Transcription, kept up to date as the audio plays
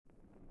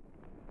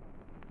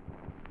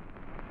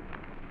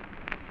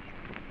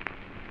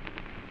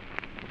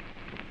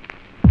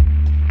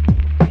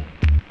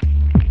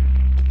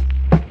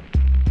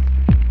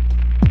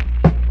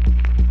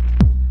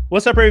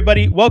What's up,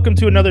 everybody? Welcome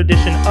to another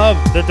edition of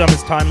The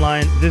Dumbest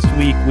Timeline. This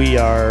week we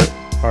are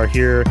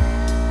here,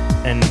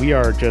 and we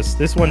are just,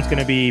 this one's going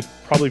to be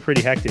probably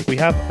pretty hectic. We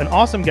have an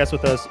awesome guest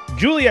with us.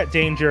 Juliette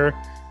Danger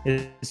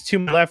is to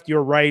my left,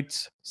 your right,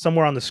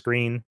 somewhere on the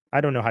screen.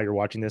 I don't know how you're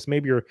watching this.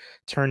 Maybe you're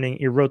turning,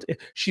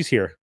 she's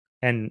here,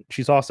 and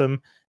she's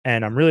awesome,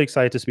 and I'm really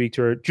excited to speak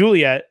to her.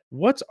 Juliette,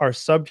 what's our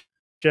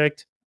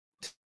subject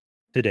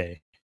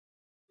today?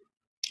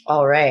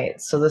 All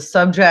right. So the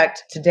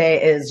subject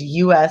today is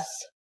U.S.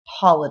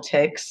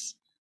 politics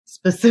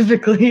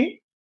specifically.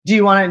 Do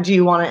you want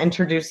to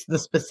introduce the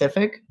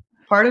specific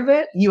part of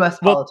it? U.S.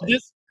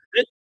 politics.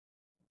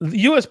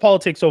 U.S.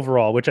 politics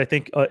overall, which I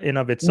think in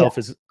of itself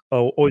is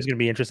always going to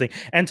be interesting.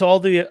 And to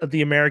all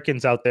the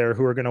Americans out there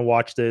who are going to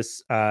watch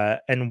this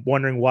and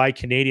wondering why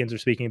Canadians are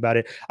speaking about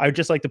it, I would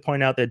just like to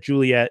point out that,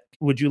 Juliette,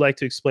 would you like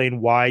to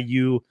explain why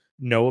you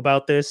know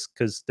about this?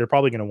 Because they're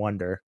probably going to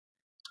wonder.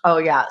 Oh,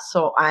 yeah.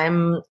 So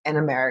I'm an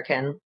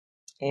American,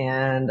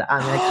 and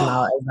I'm going to come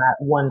out as that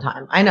one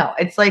time. I know.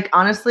 It's like,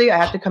 honestly, I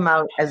have to come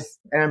out as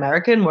an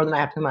American more than I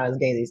have to come out as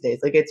gay these days.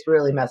 Like, it's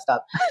really messed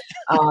up.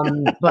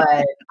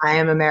 But I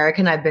am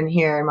American. I've been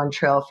here in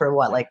Montreal for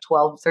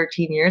 12,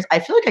 13 years. I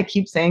feel like I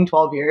keep saying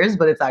 12 years,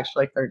 but it's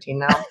actually like 13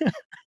 now.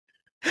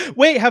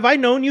 Wait, have I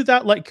known you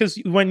that, because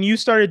when you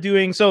started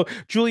doing, so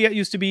Juliette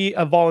used to be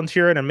a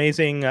volunteer, an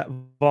amazing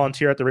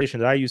volunteer at the station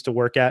that I used to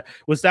work at.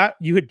 Was that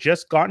you had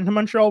just gotten to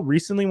Montreal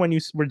recently when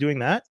you were doing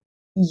that?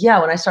 Yeah,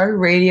 when I started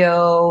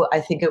radio, I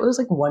think it was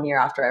like 1 year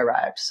after I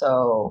arrived.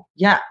 So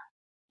yeah.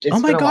 Oh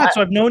my God.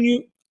 So I've known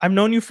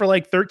you for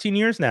like 13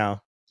 years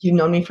now. You've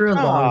known me for a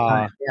long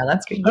time. Yeah,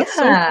 that's good. That's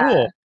so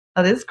cool.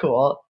 That is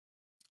cool.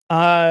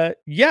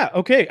 Yeah,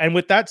 okay. And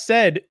with that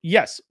said,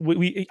 yes,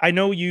 we I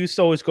know you used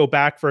to always go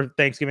back for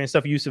Thanksgiving and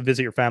stuff. You used to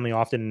visit your family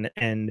often,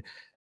 and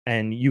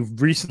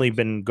you've recently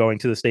been going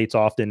to the States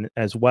often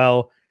as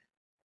well.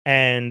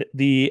 And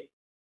the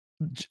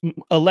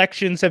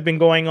elections have been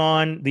going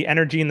on. The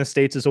energy in the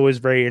States is always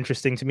very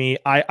interesting to me.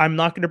 I'm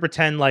not going to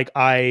pretend like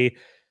I'm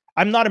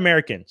not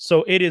American,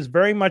 so it is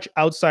very much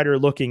outsider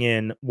looking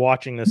in,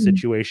 watching this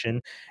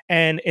situation.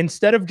 And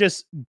instead of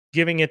just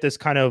giving it this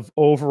kind of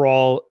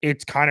overall,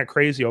 it's kind of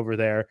crazy over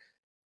there,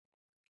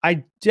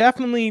 I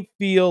definitely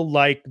feel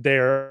like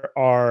there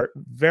are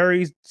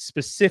very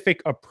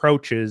specific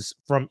approaches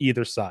from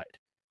either side.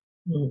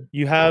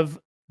 You have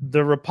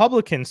the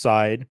Republican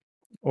side,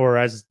 or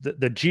as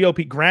the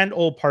GOP, Grand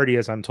Old Party,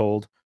 as I'm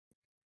told,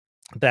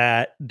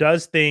 that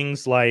does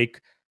things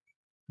like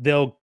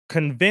they'll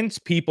convince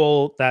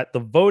people that the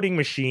voting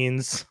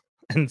machines,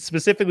 and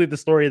specifically the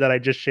story that I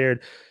just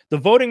shared, the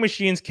voting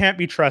machines can't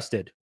be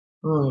trusted.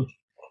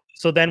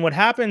 So then what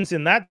happens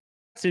in that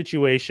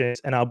situation,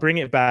 and I'll bring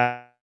it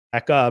back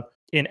up,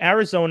 in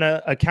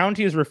Arizona, a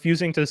county is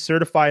refusing to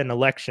certify an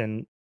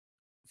election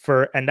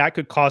and that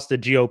could cost the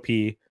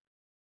GOP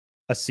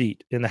a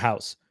seat in the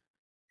House.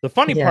 The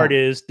funny part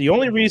is the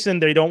only reason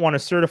they don't want to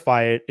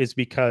certify it is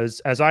because,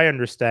 as I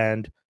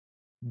understand,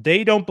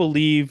 they don't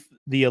believe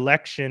the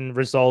election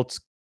results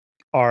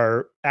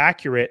are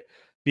accurate,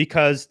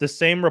 because the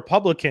same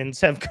Republicans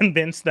have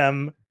convinced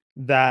them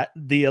that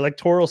the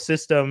electoral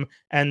system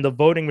and the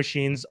voting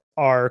machines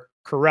are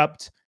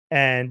corrupt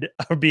and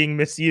are being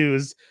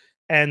misused,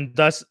 and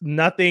thus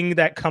nothing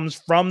that comes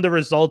from the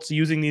results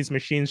using these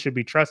machines should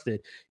be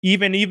trusted,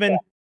 even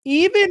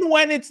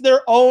when it's their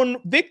own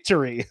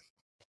victory.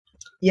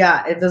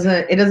 Yeah, it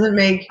doesn't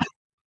make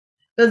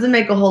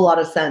a whole lot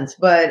of sense,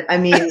 but I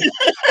mean,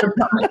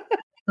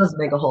 doesn't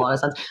make a whole lot of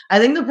sense. I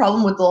think the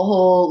problem with the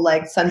whole,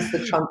 since the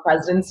Trump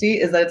presidency,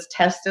 is that it's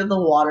tested the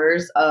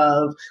waters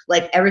of,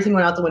 everything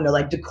went out the window,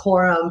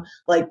 decorum,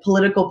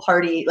 political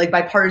party,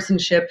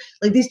 bipartisanship.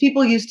 These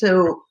people used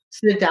to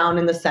sit down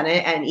in the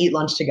Senate and eat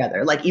lunch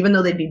together. Even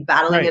though they'd be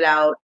battling it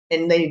out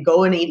and they'd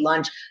go and eat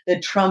lunch,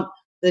 Trump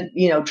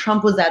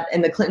was at,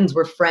 and the Clintons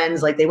were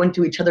friends. They went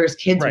to each other's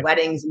kids'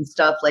 weddings and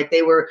stuff.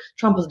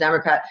 Trump was a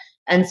Democrat.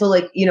 And so,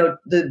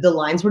 the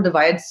lines were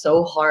divided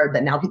so hard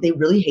that now they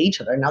really hate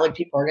each other. Now,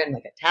 people are getting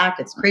attacked.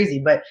 It's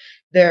crazy, but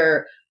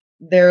they're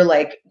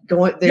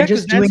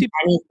just doing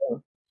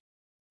anything.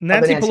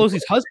 Nancy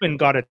Pelosi's husband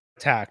got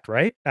attacked,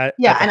 right? And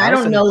I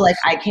don't know,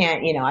 I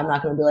can't, I'm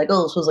not going to be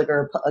oh, this was a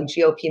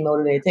GOP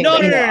motivated thing.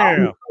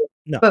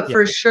 No. But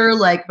for sure,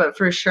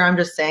 I'm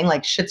just saying,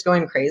 shit's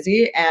going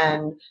crazy.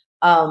 And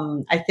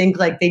I think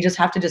they just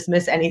have to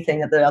dismiss anything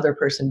that the other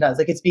person does.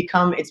 It's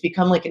become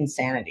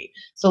insanity.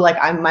 So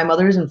my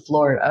mother's in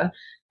Florida,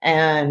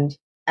 and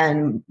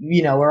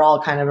we're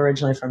all kind of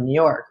originally from New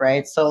York,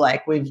 right? So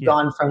we've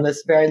gone from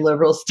this very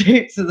liberal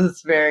state to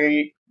this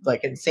very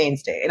insane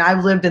state. And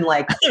I've lived in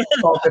 12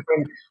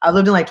 different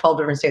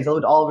states. I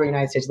lived all over the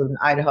United States. I lived in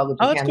Idaho, I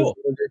lived in Kansas. Cool.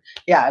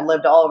 I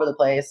lived all over the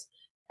place.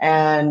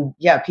 And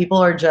people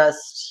are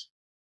just,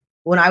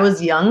 when I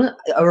was young,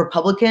 a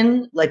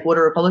Republican, what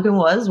a Republican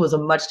was a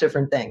much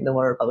different thing than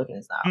what a Republican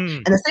is now.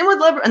 And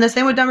the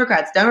same with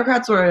Democrats.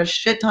 Democrats were a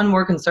shit ton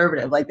more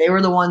conservative. They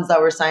were the ones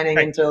that were signing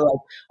into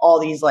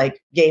all these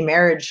gay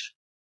marriage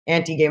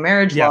anti-gay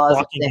marriage Yeah, laws and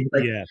blocking. things.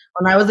 Like Yeah,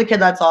 when I was a kid,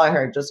 that's all I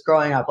heard. Just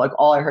growing up, like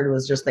all I heard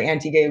was just the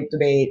anti-gay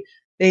debate.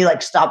 They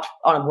like stopped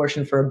on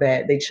abortion for a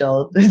bit. They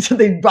chilled. So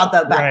they brought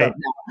that back right, up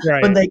now.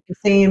 But right, like the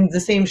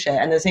same shit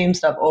and the same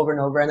stuff over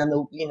and over. And then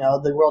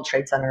the World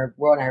Trade Center,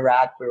 war in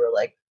Iraq, we were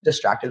like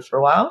distracted for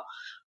a while.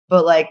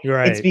 But like it's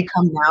right.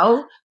 become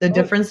now the Oh,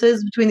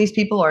 differences between these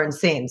people are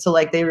insane. So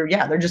like they're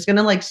just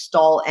gonna like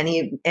stall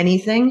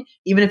anything,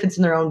 even if it's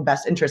in their own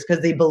best interest,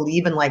 because they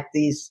believe in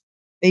these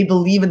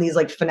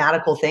like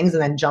fanatical things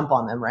and then jump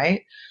on them,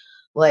 right?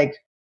 Like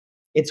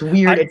it's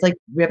weird. I It's like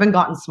we haven't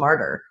gotten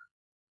smarter.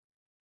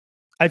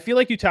 I feel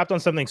like you tapped on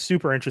something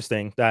super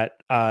interesting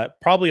that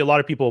probably a lot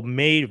of people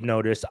may have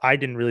noticed. I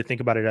didn't really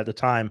think about it at the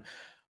time,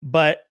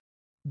 but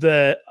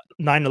the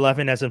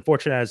 9/11, as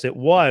unfortunate as it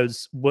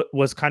was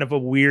kind of a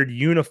weird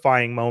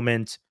unifying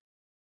moment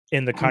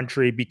in the Mm,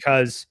 country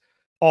because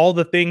all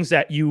the things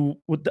that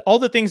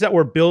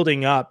were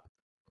building up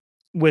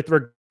with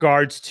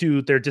regards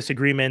to their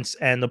disagreements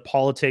and the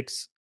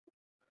politics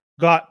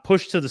got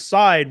pushed to the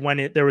side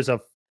when there was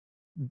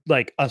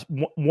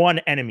one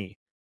enemy,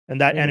 and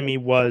that mhm. enemy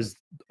was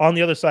on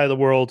the other side of the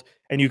world,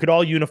 and you could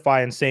all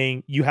unify in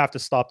saying you have to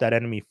stop that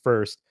enemy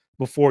first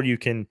before you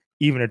can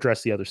even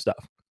address the other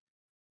stuff.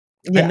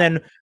 And Yeah,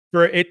 then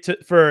for it to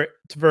for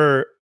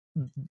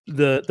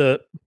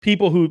the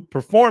people who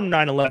performed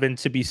 9/11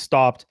 to be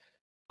stopped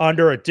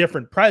under a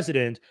different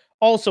president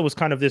also was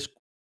kind of this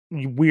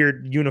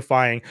weird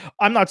unifying.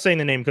 I'm not saying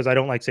the name because I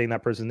don't like saying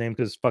that person's name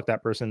because fuck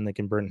that person, they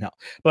can burn in hell.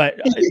 But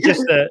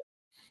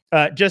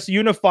just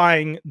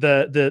unifying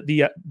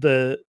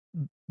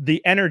the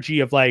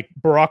energy of like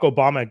Barack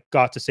Obama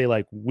got to say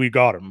like we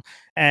got him,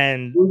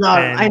 and we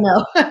got 'em. I and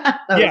know. That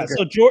yeah, was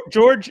great. so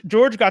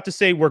George got to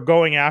say we're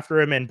going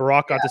after him, and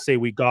Barack got to say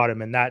we got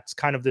him, and that's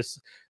kind of the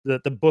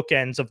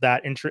bookends of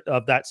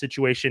that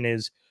situation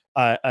is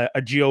a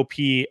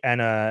GOP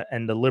and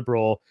a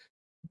liberal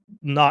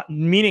not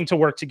meaning to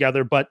work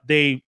together, but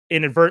they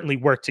inadvertently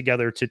work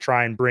together to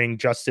try and bring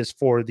justice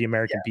for the Yeah.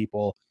 American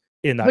people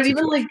in that But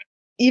situation.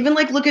 even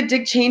like look at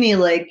Dick Cheney,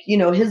 like,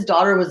 his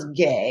daughter was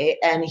gay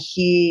and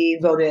he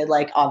voted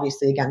like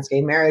obviously against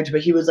gay marriage,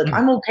 but he was like, Mm,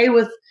 I'm okay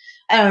with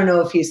I don't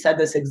know if he said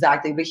this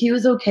exactly, but he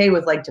was okay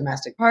with like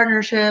domestic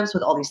partnerships,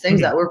 with all these things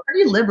mhm, that were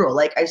pretty liberal.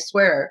 Like I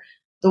swear,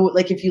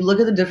 like if you look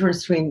at the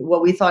difference between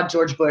what we thought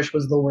George Bush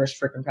was the worst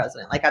freaking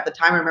president. Like at the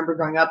time I remember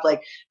growing up,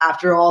 like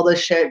after all this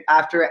shit,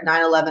 after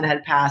 9/11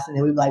 had passed, and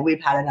then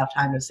we've had enough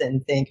time to sit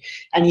and think.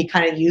 And he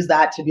kind of used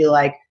that to be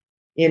like,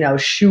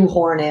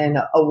 shoehorn in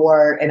a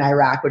war in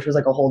Iraq, which was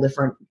like a whole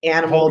different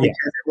animal yeah,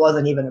 because it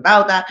wasn't even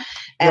about that,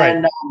 right.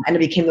 and it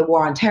became the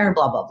war on terror,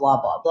 blah blah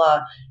blah blah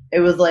blah. It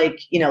was like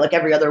like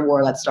every other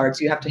war that starts,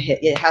 you have to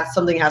hit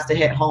something has to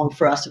hit home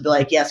for us to be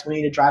like, yes, we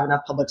need to drive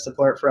enough public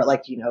support for it,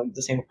 like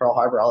the same with Pearl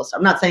Harbor. All this stuff.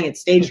 I'm not saying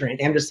it's staged or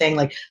anything. I'm just saying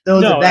like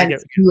those No, I get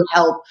events what do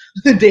help.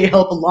 They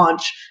help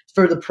launch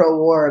for the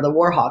pro-war, the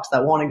war hawks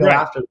that want to go right,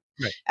 after them.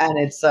 right. And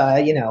it's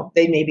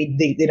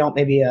they don't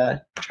maybe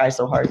try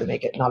so hard to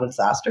make it not a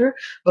disaster,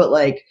 but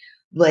I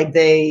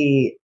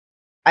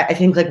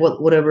think like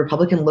what a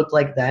Republican looked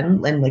like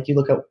then, and like you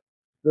look at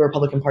the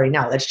Republican Party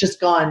now, that's just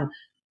gone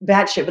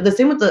batshit. But the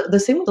same with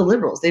the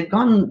liberals. They've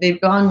gone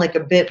like a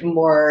bit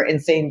more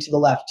insane to the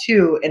left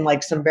too, in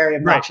like some very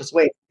Right. obnoxious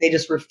ways. They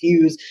just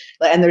refuse,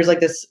 and there's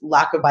like this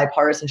lack of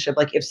bipartisanship.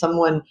 Like if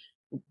someone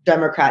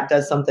Democrat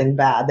does something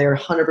bad, they're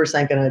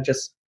 100% gonna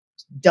just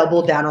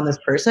double down on this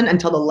person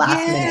until the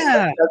last minute. Like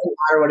Yeah. it doesn't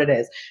matter what it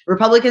is.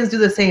 Republicans do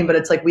the same, but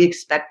it's like we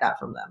expect that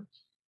from them.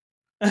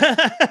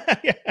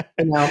 Yeah.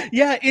 You know?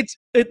 Yeah,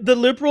 the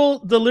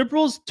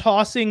liberals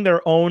tossing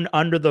their own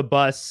under the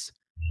bus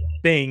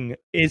thing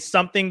is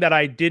something that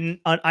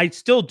I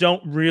still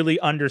don't really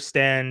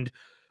understand.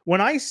 When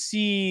I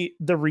see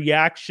the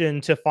reaction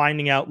to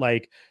finding out,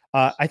 like,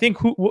 I think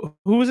who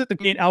was it, the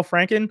comedian Al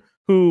Franken,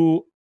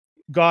 who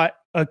got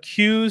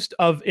accused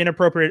of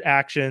inappropriate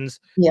actions,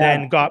 Yeah.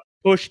 then got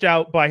pushed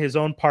out by his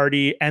own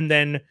party, and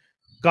then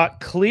got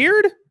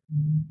cleared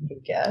I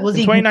guess. Was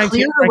in he clear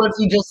 2019. or was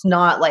he just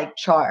not like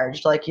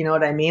charged? Like, you know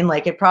what I mean?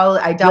 Like I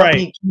doubt Right.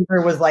 the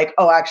accuser was like,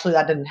 oh, actually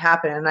that didn't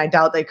happen. And I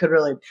doubt they could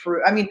really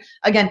prove. I mean,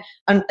 again,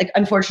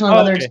 unfortunately, Oh,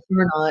 whether it's okay.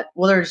 true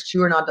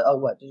or not, oh,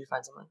 what? Did you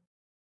find something?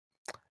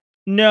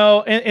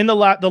 No, in the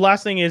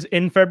last thing is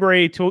in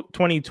February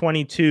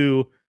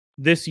 2022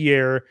 this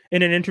year,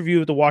 in an interview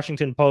with the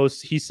Washington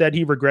Post, he said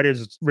he regretted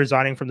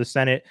resigning from the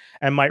Senate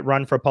and might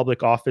run for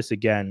public office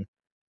again.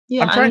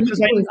 Yeah, I'm I trying mean, he because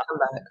could I always come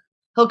back.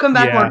 He'll come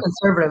back more yeah,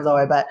 conservative though,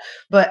 I bet.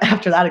 But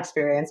after that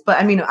experience. But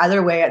I mean,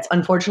 either way, it's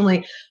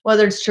unfortunately,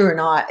 whether it's true or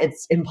not,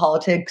 it's in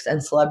politics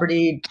and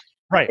celebrity,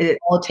 right,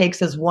 all it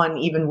takes is one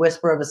even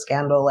whisper of a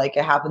scandal. Like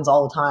it happens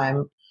all the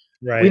time.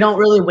 We right. don't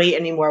really wait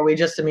anymore. We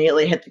just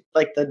immediately hit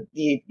the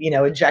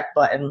eject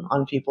button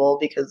on people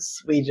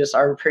because we just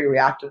are pretty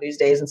reactive these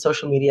days, and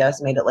social media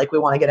has made it like we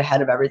want to get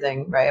ahead of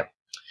everything, right?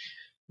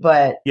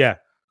 But Yeah.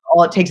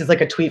 all it takes is like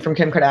a tweet from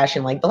Kim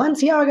Kardashian, like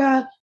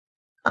Balenciaga.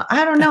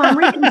 I don't know. I'm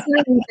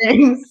reconsidering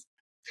things.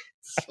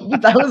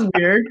 That was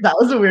weird. That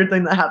was a weird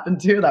thing that happened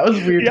too. That was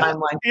a weird Yeah,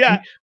 timeline.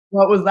 yeah,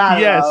 What was that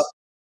about? yes.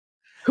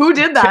 Who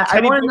did that? I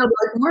teddy want to bear. know.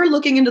 Like, we're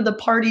looking into the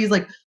parties.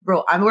 Like,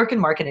 bro, I'm working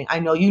marketing. I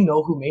know you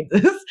know who made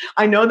this.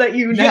 I know that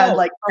you had Yo,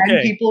 like 10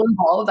 okay. people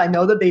involved. I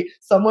know that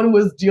someone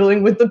was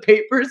dealing with the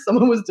papers.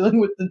 Someone was dealing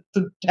with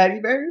the teddy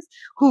bears.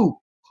 Who?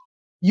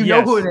 You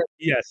know who it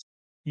Yes, is. yes,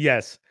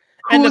 yes.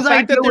 And Whose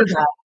idea was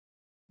that?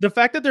 the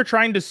fact that they're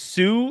trying to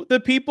sue the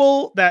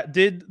people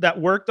that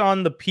worked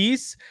on the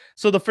piece.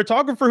 So the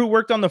photographer who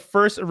worked on the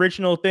first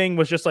original thing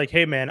was just like,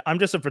 "Hey man, I'm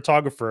just a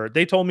photographer.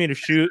 They told me to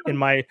shoot in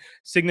my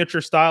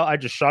signature style. I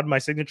just shot my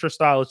signature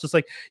style." It's just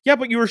like, "Yeah,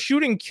 but you were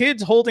shooting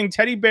kids holding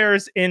teddy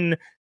bears in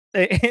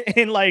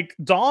like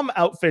dom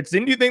outfits.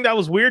 Didn't you think that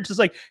was weird?" Just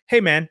like, "Hey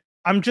man,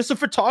 I'm just a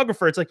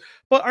photographer." It's like,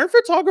 but aren't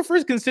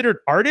photographers considered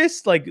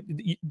artists? Like,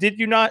 did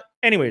you not?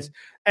 Anyways,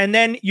 and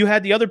then you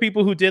had the other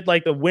people who did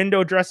like the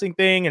window dressing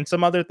thing and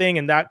some other thing,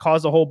 and that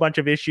caused a whole bunch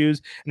of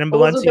issues. And then What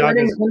was with the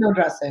Balenciaga's, window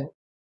dressing?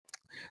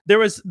 there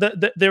was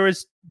there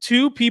was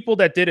two people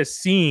that did a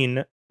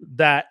scene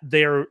that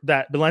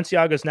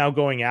Balenciaga is now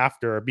going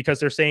after because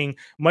they're saying,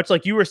 much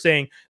like you were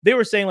saying, they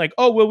were saying like,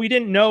 "Oh well, we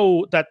didn't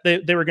know that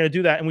they were going to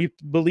do that, and we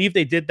believe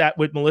they did that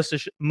with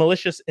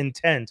malicious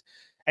intent."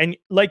 And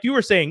like you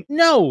were saying,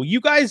 no, you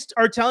guys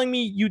are telling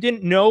me you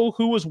didn't know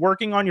who was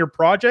working on your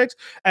project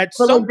at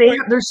But some like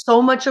point. there's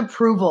so much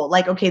approval.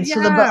 Like, okay,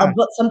 so Yeah,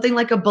 something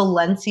like a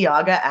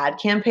Balenciaga ad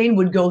campaign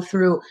would go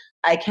through.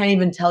 I can't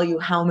even tell you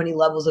how many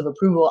levels of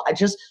approval. I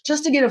just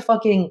to get a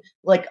fucking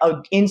like a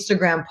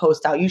Instagram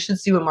post out. You should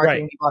see what right.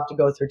 marketing people have to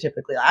go through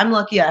typically. I'm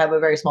lucky I have a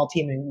very small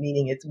team,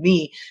 meaning it's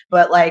me.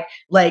 But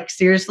like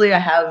seriously, I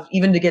have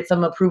even to get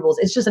some approvals.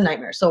 It's just a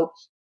nightmare. So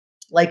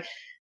like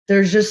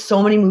there's just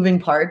so many moving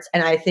parts.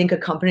 And I think a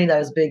company that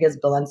is big as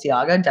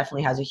Balenciaga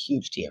definitely has a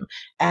huge team.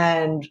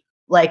 And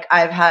like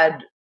I've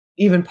had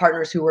even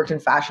partners who worked in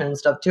fashion and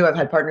stuff too. I've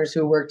had partners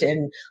who worked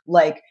in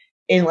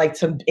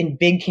some in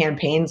big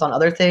campaigns on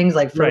other things,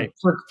 like Right.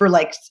 for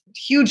like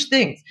huge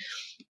things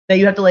that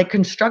you have to like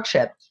construct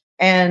ship.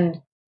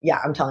 And yeah,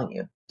 I'm telling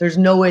you, there's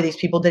no way these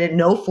people didn't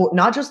know for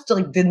not just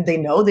like didn't they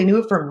know, they knew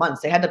it for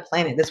months. They had to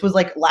plan it. This was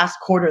like last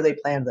quarter they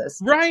planned this.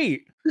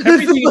 Right.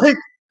 This is like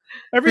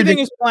Everything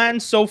ridiculous is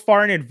planned so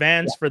far in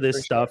advance for this for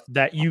sure. stuff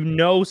that you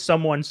know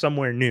someone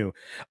somewhere new.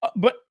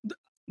 But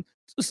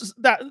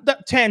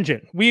that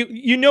tangent,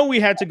 we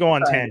had to go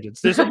on Sorry. tangents.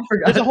 I There's a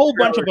forgot. whole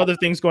bunch of other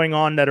things going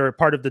on that are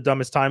part of the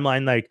dumbest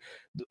timeline. Like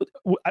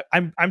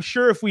I'm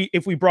sure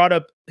if we brought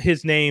up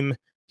his name,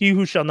 he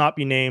who shall not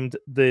be named,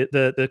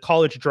 the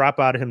college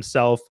dropout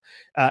himself,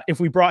 if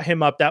we brought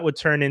him up, that would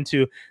turn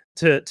into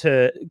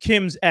to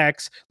Kim's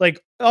ex,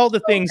 like all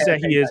the things Okay, that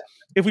he okay, is.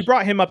 If we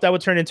brought him up, that would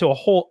turn into a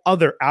whole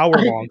other hour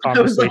long I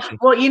was like, conversation.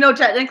 well,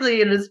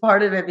 technically it is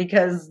part of it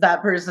because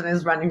that person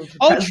is running for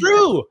Oh, president.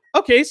 true.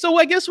 Okay, so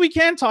I guess we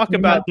can talk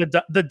Pretty much.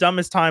 about the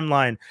dumbest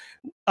timeline,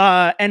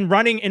 and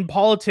running in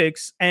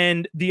politics.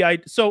 And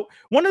so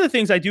one of the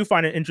things I do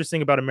find it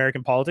interesting about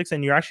American politics,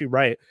 and you're actually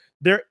right,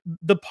 there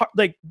the part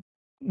like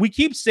we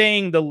keep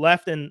saying the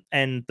left and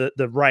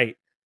the right,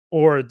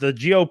 or the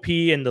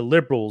GOP and the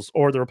liberals,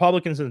 or the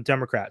Republicans and the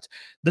Democrats.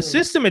 The Mm.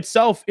 system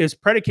itself is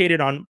predicated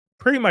on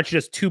pretty much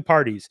just two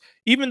parties,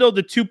 even though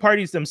the two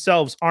parties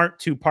themselves aren't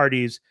two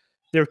parties.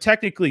 They're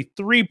technically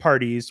three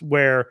parties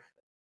where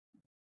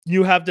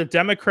you have the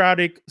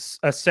Democratic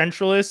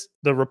centralists,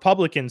 the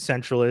Republican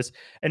centralists,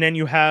 and then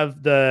you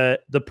have the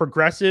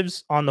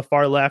progressives on the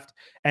far left,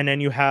 and then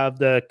you have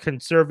the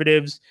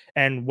conservatives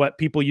and what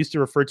people used to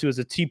refer to as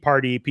the Tea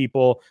Party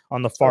people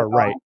on the Oh far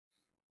right. God.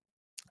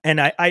 And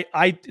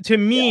to Yeah.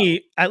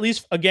 me, at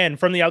least again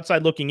from the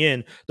outside looking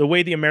in, the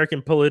way the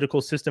American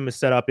political system is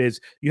set up is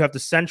you have the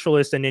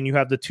centralists and then you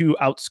have the two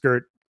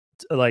outskirt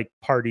like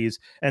parties,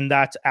 and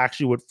that's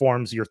actually what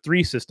forms your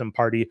three system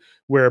party,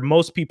 where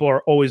most people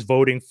are always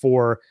voting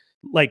for,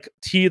 like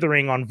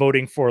teetering on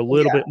voting for a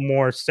little Yeah. bit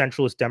more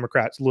centralist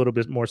Democrats, a little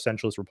bit more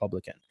centralist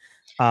Republican.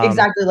 um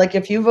Exactly. Like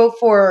if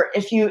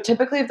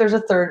there's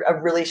a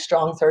really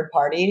strong third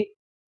party,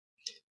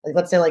 like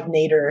let's say like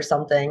Nader or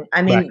something. I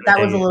back mean, in that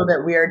the was a day. little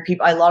bit weird.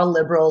 A lot of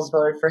liberals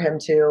voted for him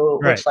too,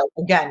 Right. which like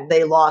again,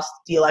 they lost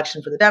the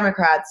election for the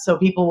Democrats. So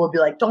people will be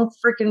like, don't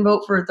freaking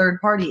vote for a third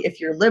party if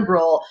you're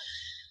liberal,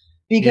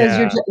 because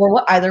you're Yeah. just, or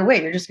what, either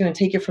way, you're just going to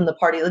take it from the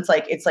party. It's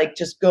like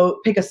just go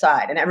pick a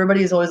side, and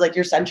everybody's always like,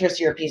 you're centrist,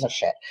 you're a piece of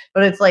shit.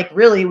 But it's like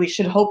really, we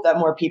should hope that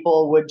more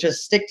people would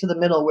just stick to the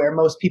middle where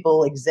most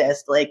people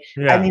exist. Like,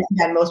 I Yeah. mean,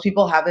 again, most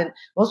people haven't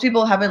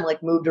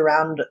like moved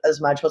around as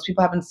much. Most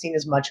people haven't seen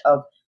as much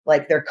of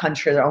like their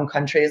own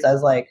countries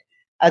as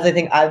I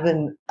think I've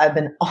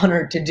been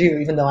honored to do,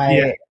 even though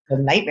Yeah. a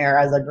nightmare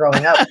as a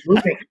growing up.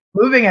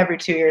 Moving every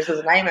 2 years was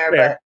a nightmare,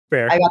 Fair.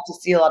 but I Fair. got to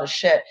see a lot of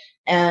shit.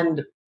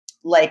 And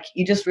like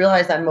you just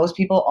realize that most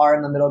people are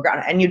in the middle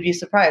ground, and you'd be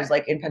surprised.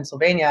 Like in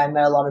Pennsylvania, I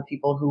met a lot of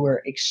people who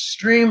were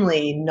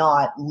extremely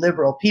not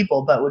liberal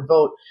people, but would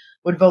vote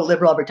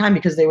liberal every time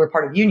because they were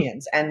part of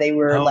unions, and they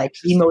were Oh, like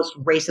the interesting. most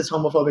racist,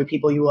 homophobic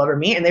people you will ever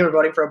meet, and they were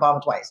voting for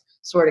Obama twice.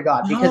 Swear to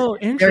God, because Oh,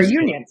 they're interesting.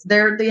 unions.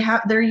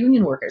 They're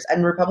union workers,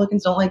 and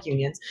Republicans don't like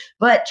unions.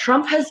 But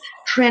Trump has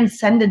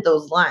transcended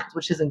those lines,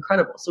 which is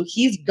incredible. So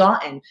he's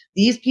gotten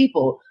these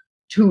people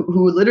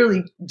who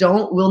literally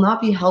will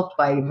not be helped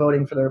by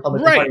voting for the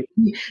Republican Party.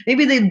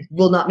 Maybe they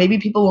will not. Maybe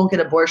people won't get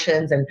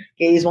abortions and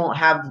gays won't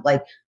have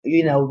like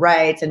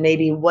rights, and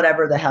maybe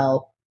whatever the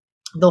hell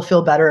they'll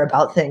feel better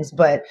about things.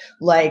 But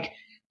like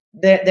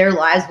their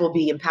lives will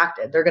be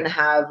impacted.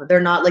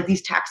 They're not like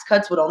these tax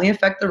cuts would only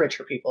affect the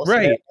richer people.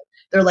 So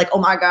they're like, oh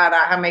my God,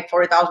 I make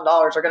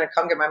 $40,000. They're gonna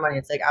come get my money.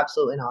 It's like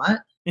absolutely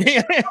not.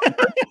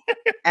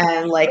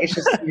 And like it's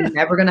just you're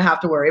never gonna have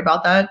to worry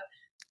about that.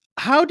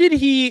 What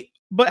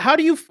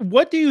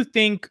do you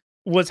think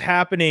was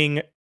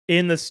happening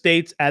in the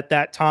States at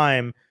that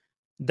time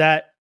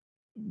that,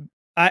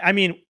 I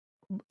mean,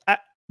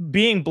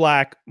 being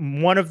Black,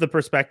 one of the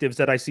perspectives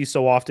that I see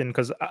so often,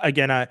 because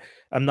again,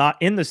 I'm not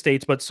in the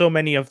States, but so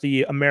many of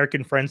the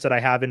American friends that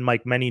I have in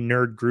like many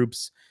nerd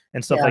groups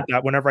and stuff like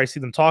that, whenever I see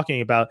them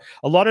talking about,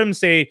 a lot of them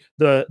say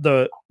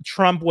the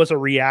Trump was a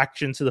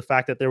reaction to the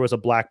fact that there was a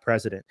Black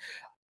president.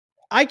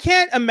 I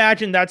can't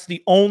imagine that's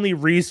the only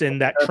reason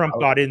that Trump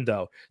got in,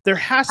 though. There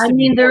has to be. I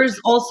mean, there's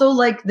also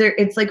like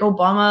it's like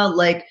Obama,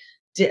 like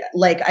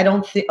I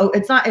don't think. Oh,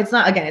 it's not.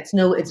 Again, it's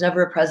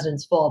never a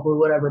president's fault or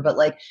whatever. But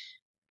like,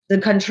 the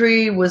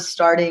country was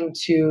starting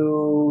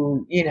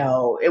to,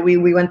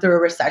 we went through a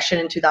recession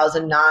in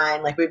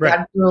 2009. Like we've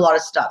had through a lot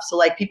of stuff. So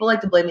like people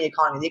like to blame the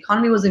economy. The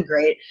economy wasn't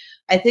great.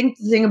 I think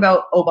the thing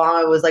about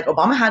Obama was like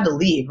Obama had to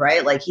leave,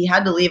 right? Like he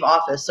had to leave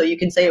office. So you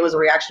can say it was a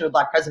reaction to a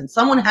Black president.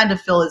 Someone had to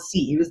fill his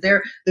seat. He was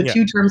there the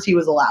 2 terms he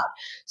was allowed.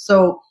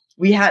 So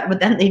but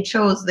then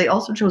they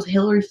also chose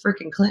Hillary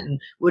freaking Clinton,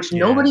 which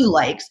nobody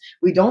likes.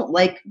 We don't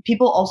like,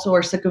 people also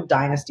are sick of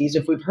dynasties.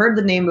 If we've heard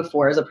the name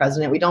before as a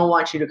president, we don't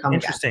want you to come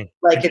again.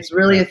 Like it's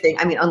really a thing.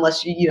 I mean,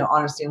 unless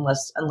honestly,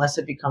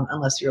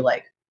 unless you're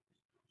like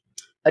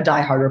a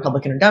diehard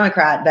Republican or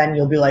Democrat, then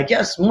you'll be like,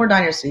 yes, more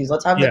dynasties.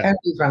 Let's have the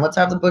Kennedys run. Let's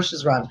have the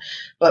Bushes run.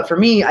 But for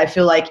me, I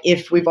feel like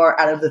if we've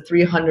out of the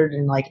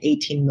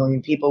 318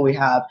 million people we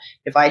have,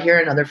 if I hear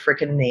another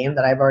freaking name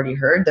that I've already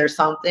heard, there's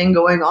something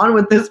going on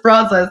with this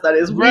process that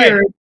is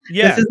weird.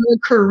 Yeah. This isn't a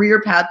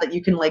career path that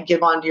you can like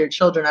give on to your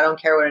children. I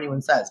don't care what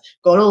anyone says.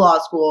 Go to law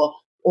school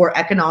or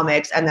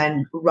economics and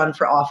then run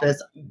for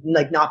office,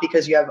 like not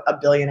because you have a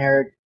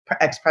billionaire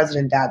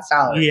ex-president dad's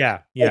salary.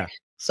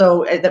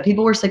 So that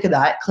people were sick of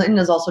that. Clinton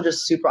is also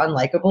just super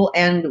unlikable.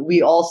 And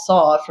we all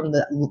saw from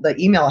the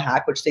email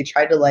hack, which they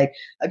tried to like,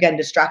 again,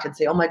 distract and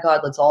say, oh my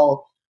God, let's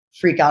all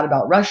freak out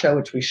about Russia,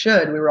 which we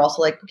should. We were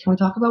also like, can we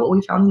talk about what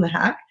we found in the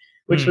hack?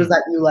 Which was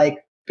that you like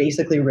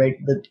basically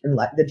rigged the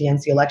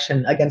DNC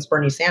election against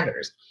Bernie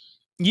Sanders.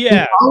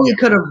 Yeah. Probably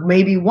could have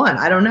maybe won.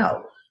 I don't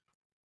know.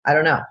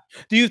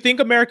 Do you think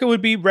America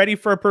would be ready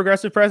for a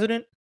progressive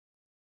president?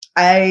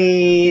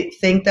 I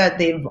think that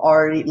they've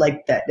already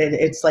like that.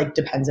 It's like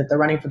depends if they're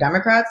running for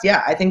Democrats.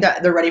 Yeah, I think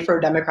that they're ready for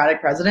a Democratic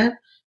president.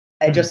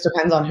 It just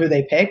depends on who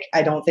they pick.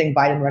 I don't think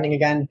Biden running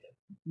again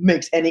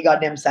makes any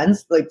goddamn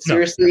sense. Like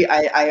seriously,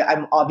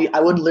 I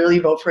would literally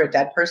vote for a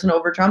dead person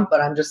over Trump, but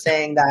I'm just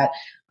saying that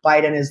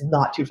Biden is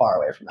not too far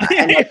away from that.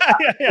 And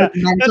like,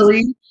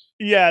 mentally.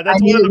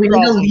 That's we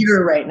need a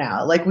leader right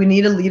now. Like we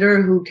need a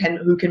leader who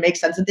can make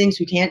sense of things,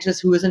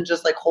 who isn't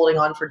just like holding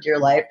on for dear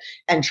life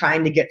and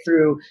trying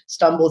to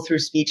stumble through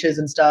speeches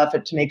and stuff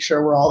to make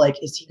sure we're all like,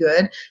 is he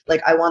good?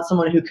 Like I want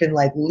someone who can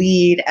like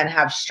lead and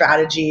have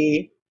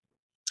strategy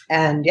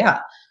and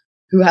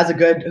who has a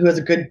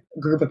good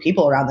group of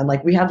people around them.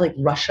 Like we have like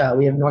Russia,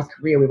 we have North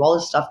Korea, we have all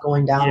this stuff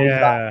going down. We've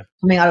got,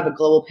 coming out of a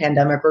global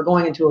pandemic, we're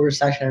going into a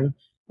recession.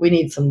 We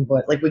need some,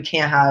 like we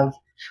can't have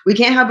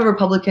a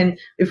Republican.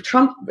 If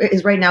Trump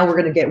is right now, we're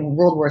going to get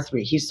World War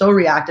III. He's so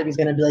reactive. He's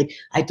going to be like,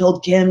 I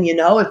told Kim,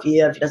 if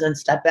he doesn't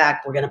step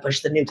back, we're going to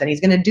push the nukes, and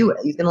he's going to do it.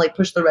 He's going to like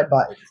push the red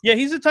button. Yeah,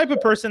 he's the type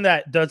of person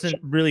that doesn't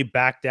really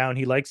back down.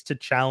 He likes to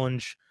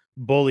challenge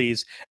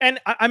bullies. And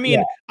I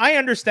mean, I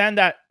understand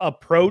that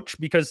approach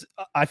because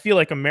I feel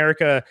like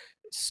America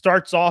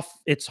starts off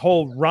its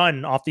whole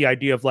run off the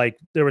idea of like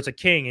there was a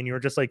king and you were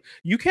just like,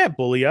 you can't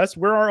bully us,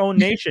 we're our own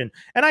nation.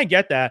 And I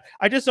get that.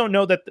 I just don't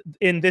know that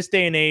in this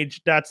day and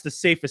age that's the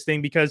safest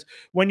thing, because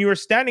when you were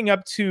standing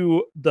up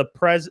to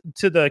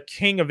the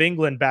King of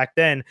England back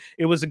then,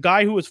 it was a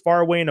guy who was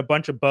far away in a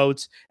bunch of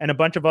boats and a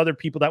bunch of other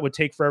people that would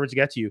take forever to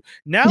get to you.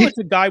 Now it's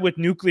a guy with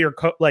nuclear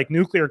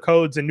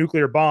codes and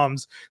nuclear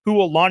bombs who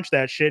will launch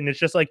that shit. And it's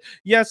just like,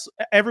 yes,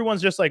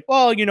 everyone's just like,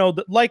 well,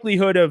 the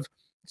likelihood of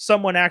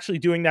someone actually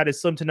doing that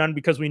is slim to none,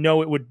 because we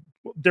know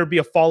there'd be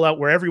a fallout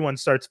where everyone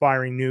starts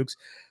firing nukes.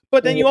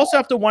 But then you also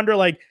have to wonder,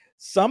 like,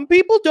 some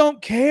people don't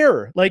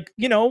care. Like,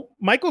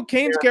 Michael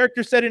Caine's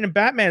character said it in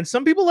Batman.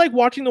 Some people like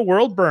watching the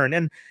world burn,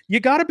 and you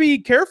got to be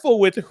careful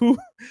with who,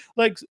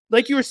 like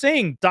you were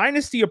saying,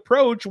 dynasty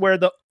approach where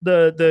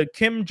the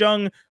Kim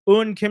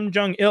Jong-un, Kim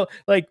Jong-il,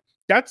 like,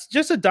 that's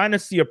just a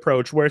dynasty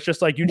approach where it's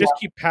just like you just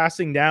keep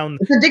passing down.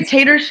 It's a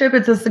dictatorship.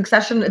 It's a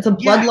succession. It's a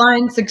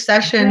bloodline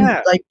succession,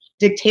 like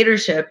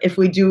dictatorship. If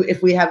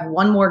we have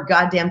one more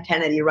goddamn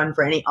Kennedy run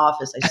for any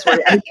office, I swear.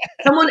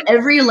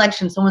 Every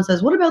election, someone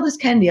says, "What about this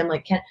Kennedy?" I'm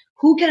like,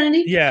 who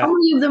Kennedy? Yeah. How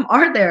many of them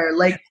are there?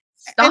 Like,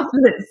 stop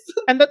this.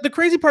 And the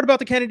crazy part about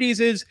the Kennedys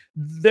is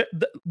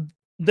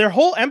their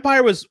whole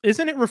empire was,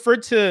 isn't it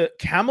referred to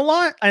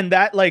Camelot, and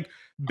that like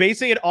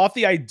basing it off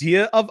the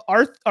idea of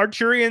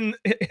Arthurian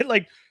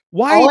like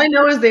why? All I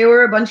know is they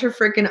were a bunch of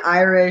freaking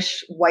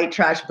Irish white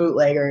trash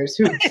bootleggers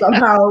who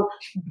somehow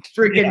Yeah.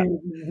 freaking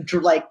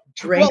like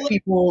drank Well,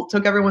 people,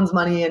 took everyone's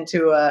money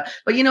into a.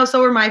 But so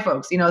were my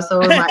folks. So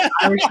were my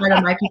Irish side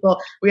of my people.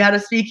 We had a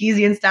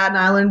speakeasy in Staten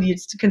Island. You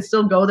can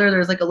still go there.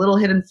 There's like a little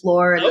hidden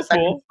floor in the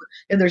second, cool.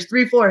 and there's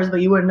 3 floors,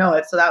 but you wouldn't know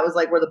it. So that was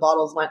like where the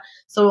bottles went.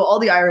 So all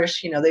the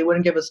Irish, they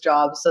wouldn't give us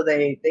jobs, so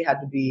they had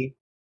to be,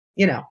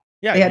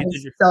 Yeah, they had you to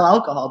did your sell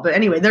alcohol. But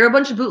anyway, they're a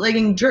bunch of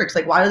bootlegging jerks.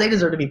 Like, why do they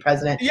deserve to be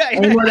president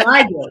any yeah. more than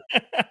I do?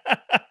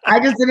 I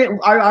just didn't.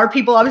 Our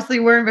people obviously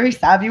weren't very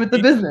savvy with the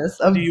business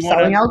of do you want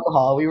selling to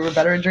alcohol. We were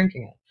better at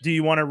drinking it. do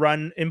you want to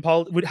run in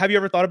have you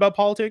ever thought about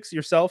politics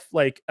yourself?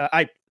 Like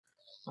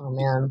Oh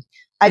man,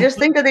 I just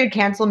think that they'd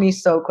cancel me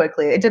so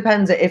quickly. It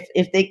depends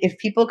if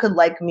people could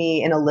like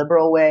me in a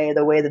liberal way,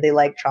 the way that they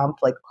like Trump,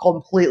 like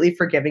completely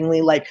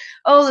forgivingly, like,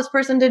 oh, this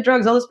person did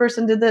drugs, oh, this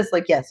person did this,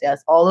 like, yes,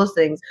 all those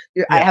things.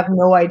 I Yeah. have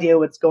no idea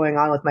what's going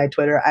on with my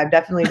Twitter. I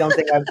definitely don't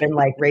think I've been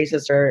like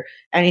racist or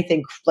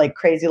anything like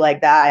crazy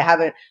like that. I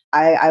haven't.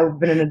 I've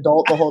been an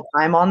adult the whole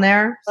time on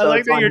there, I so like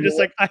it's that on you're me. just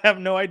like, I have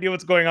no idea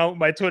what's going on with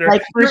my Twitter.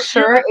 Like for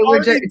sure, You're it would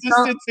just. already It's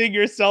not. distancing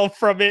yourself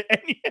from it.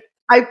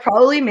 I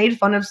probably made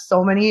fun of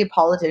so many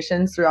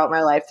politicians throughout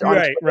my life on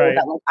Right, Twitter right.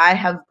 that like I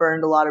have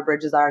burned a lot of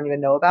bridges I don't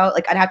even know about.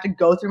 Like I'd have to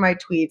go through my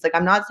tweets. Like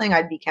I'm not saying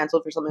I'd be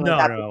canceled for something like No,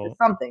 that, but for no.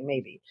 something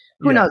maybe.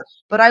 Who Yeah. knows?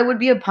 But I would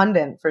be a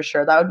pundit for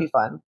sure. That would be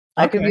fun.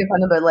 I could be Okay. a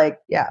pundit, but like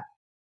yeah,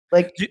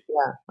 that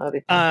would be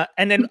fun.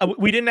 And then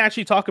we didn't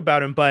actually talk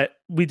about him, but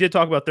we did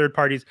talk about third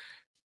parties.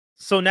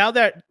 So now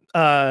that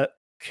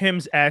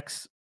Kim's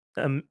ex,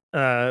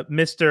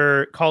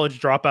 Mr. College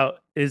Dropout,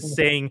 is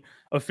saying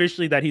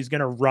officially that he's going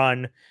to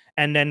run,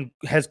 and then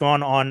has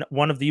gone on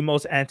one of the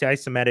most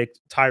anti-Semitic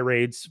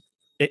tirades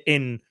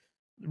in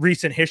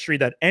recent history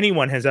that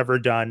anyone has ever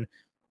done.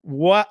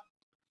 What?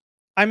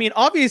 I mean,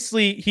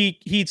 obviously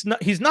he's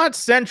not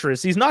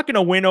centrist. He's not going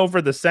to win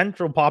over the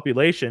central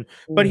population,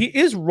 but he Mm,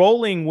 is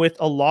rolling with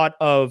a lot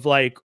of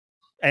like,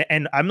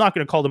 and I'm not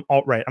going to call them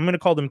alt-right. I'm going to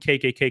call them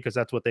KKK because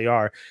that's what they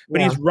are.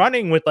 But yeah. he's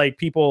running with like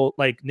people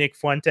like Nick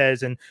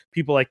Fuentes and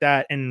people like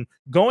that, and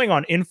going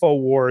on info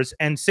wars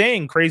and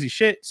saying crazy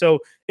shit. So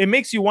it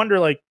makes you wonder,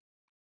 like,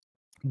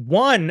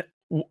 one,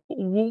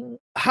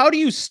 how do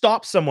you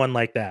stop someone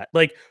like that?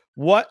 Like,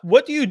 what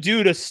do you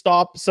do to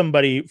stop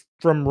somebody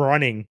from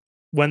running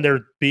when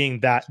they're being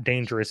that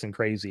dangerous and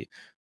crazy?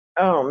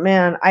 Oh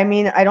man, I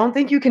mean, I don't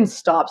think you can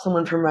stop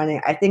someone from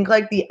running. I think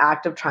like the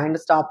act of trying to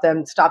stop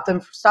them, stop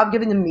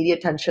giving them media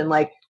attention.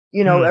 Like,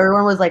 Mm,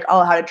 everyone was like,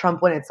 "Oh, how did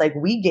Trump win?" It's like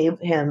we gave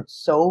him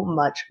so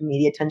much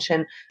media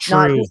attention.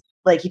 Not true. just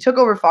like he took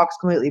over Fox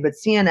completely, but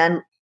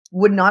CNN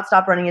would not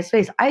stop running his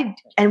face.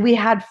 And we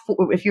had,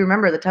 if you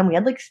remember at the time, we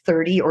had like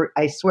 30, or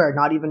I swear,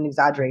 not even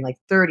exaggerating, like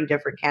 30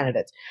 different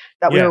candidates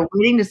that we Yeah. were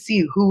waiting to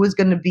see who was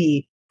going to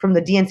be from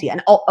the DNC.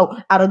 And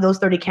out of those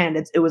 30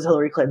 candidates, it was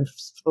Hillary Clinton,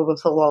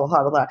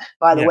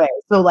 by the Yeah. way.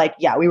 So, like,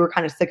 yeah, we were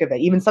kind of sick of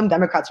it. Even some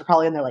Democrats were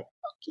probably in there like,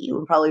 fuck you,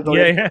 and probably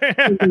voted for Yeah.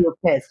 it. We were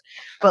pissed.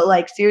 But,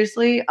 like,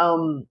 seriously,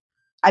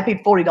 I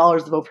paid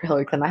 $40 to vote for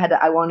Hillary Clinton.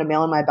 I wanted to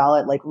mail in my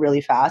ballot like really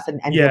fast and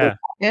be able to Yeah. track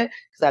it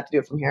because I have to do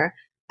it from here.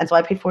 And so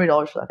I paid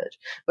 $40 for that bitch.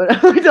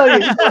 But let me tell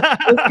you, so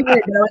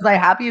was I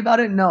happy about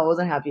it? No, I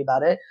wasn't happy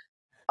about it.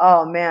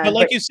 Oh But man. But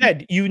like you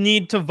said, you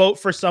need to vote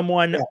for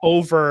someone yeah.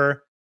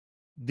 over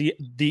the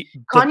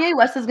Kanye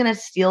West is gonna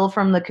steal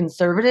from the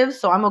conservatives,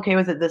 so I'm okay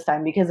with it this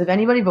time because if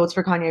anybody votes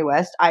for Kanye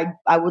West, I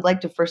would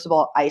like to first of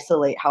all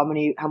isolate how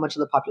much of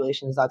the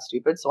population is that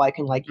stupid, so I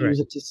can like right. use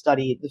it to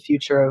study the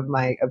future of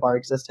our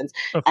existence.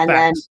 Of And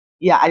then facts.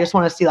 yeah, I just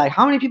want to see like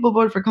how many people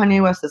voted for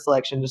Kanye West this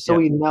election, just so Yeah.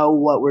 we know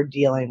what we're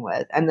dealing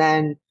with. And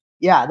then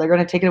yeah, they're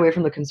gonna take it away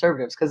from the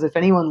conservatives because if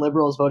anyone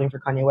liberal is voting for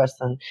Kanye West,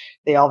 then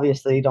they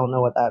obviously don't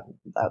know what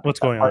What's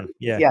that going on? party is.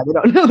 Yeah. Yeah,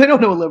 they don't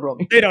know what liberal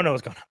means. They don't know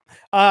what's going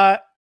on.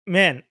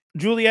 Man,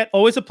 Juliette,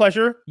 always a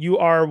pleasure. You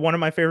are one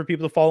of my favorite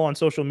people to follow on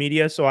social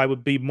media, so I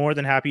would be more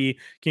than happy.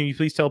 Can you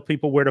please tell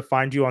people where to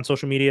find you on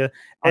social media?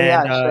 Oh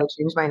yeah, And should I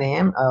change my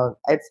name?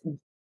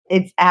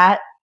 It's at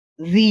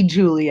the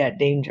Juliette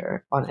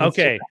Danger on Instagram.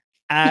 okay,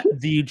 at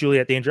the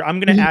Juliette Danger. I'm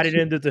gonna add it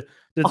into the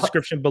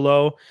description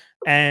below.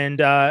 And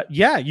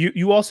yeah,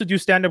 you also do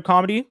stand-up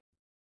comedy.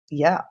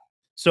 Yeah.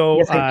 So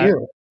Yes, I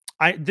do.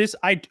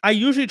 I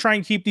usually try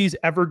and keep these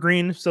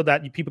evergreen so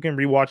that people can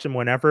rewatch them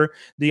whenever.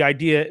 The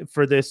idea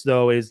for this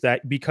though is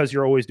that because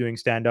you're always doing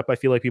stand up, I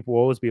feel like people will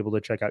always be able to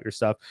check out your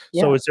stuff.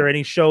 So Yeah. is there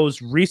any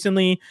shows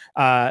recently,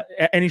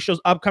 any shows,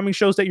 upcoming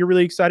shows that you're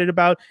really excited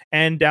about,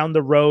 and down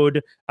the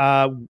road,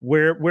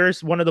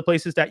 where's one of the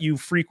places that you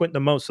frequent the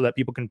most so that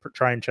people can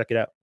try and check it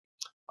out?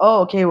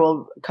 Oh, okay.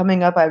 Well,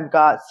 coming up, I've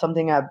got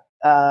something at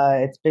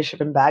it's Bishop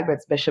and Bag, but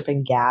it's Bishop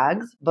and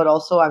Gags. But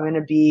also, I'm going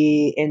to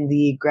be in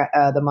the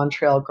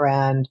Montreal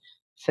Grand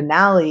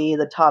finale,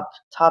 the top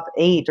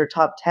 8 or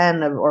top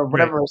 10 or Right.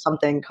 whatever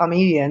something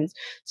comedians.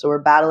 So we're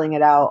battling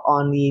it out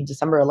on the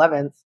December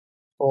 11th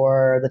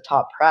for the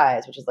top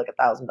prize, which is like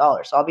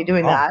 $1,000. So I'll be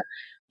doing Oh, that.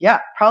 Yeah,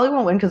 probably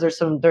won't win because there's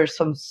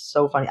some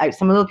so funny.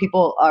 Some of the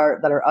people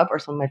that are up are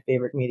some of my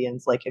favorite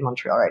comedians, like in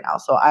Montreal right now.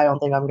 So I don't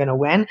think I'm gonna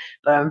win,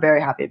 but I'm very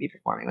happy to be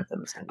performing with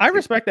them. I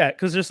respect that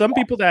because there's some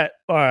people that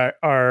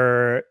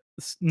are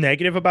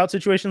negative about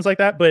situations like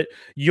that, but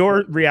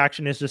your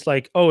reaction is just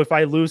like, oh, if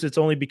I lose, it's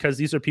only because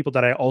these are people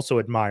that I also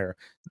admire.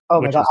 Oh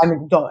my Which god! I is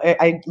mean,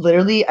 I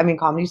literally, I mean,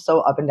 comedy's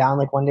so up and down.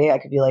 Like one day I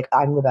could be like,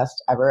 I'm the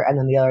best ever, and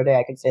then the other day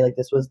I could say like,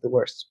 this was the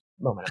worst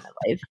moment of my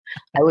life.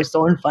 I was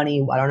so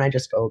unfunny. Why don't I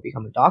just go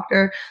become a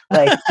doctor?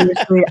 Like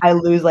seriously, I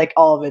lose like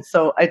all of it.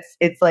 So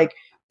it's like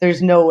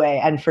there's no way,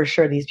 and for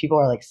sure these people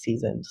are like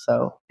seasoned.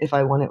 So if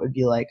I won, it would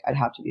be like I'd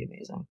have to be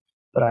amazing.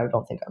 But I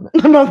don't think I'm.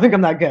 I don't think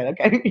I'm that good.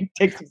 Okay, it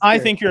takes I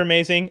experience. think you're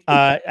amazing,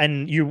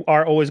 and you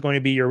are always going to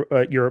be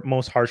your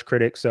most harsh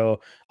critic. So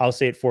I'll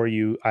say it for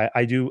you.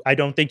 I do. I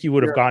don't think you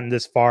would have You're gotten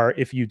this far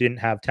if you didn't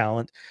have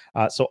talent.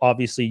 So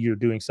obviously you're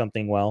doing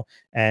something well,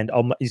 and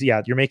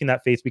yeah, you're making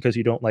that face because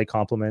you don't like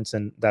compliments,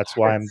 and that's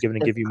why I'm hurts going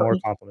to give you more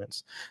physically.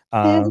 compliments.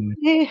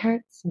 Physically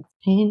hurts. It's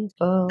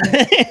painful.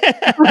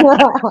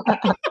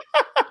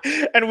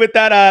 And with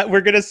that,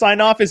 we're gonna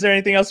sign off. Is there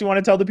anything else you want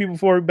to tell the people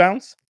before we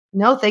bounce?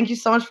 No, thank you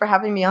so much for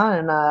having me on,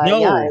 and, yeah,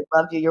 I No,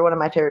 love you. You're one of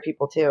my favorite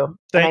people too, and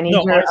I thank need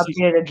no. your Honestly,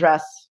 updated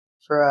address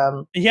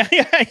yeah,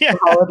 yeah, yeah. for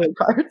holiday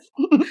cards.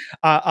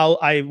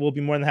 I will be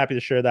more than happy to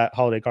share that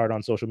holiday card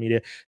on social media.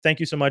 Thank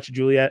you so much,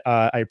 Juliette.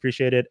 I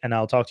appreciate it, and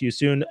I'll talk to you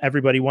soon,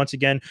 everybody. Once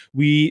again,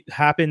 we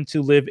happen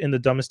to live in the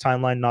dumbest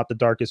timeline, not the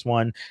darkest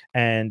one,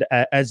 and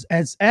as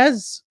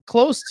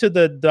close to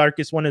the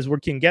darkest one as we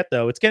can get,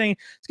 though it's getting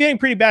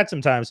pretty bad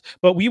sometimes.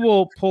 But we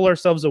will pull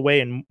ourselves away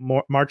and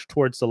march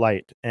towards the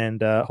light,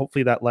 and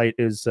hopefully that light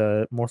is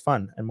more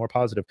fun and more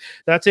positive.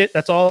 That's it.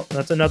 That's all.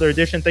 That's another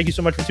edition. Thank you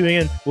so much for tuning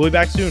in. We'll be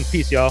back soon.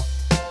 Peace, y'all.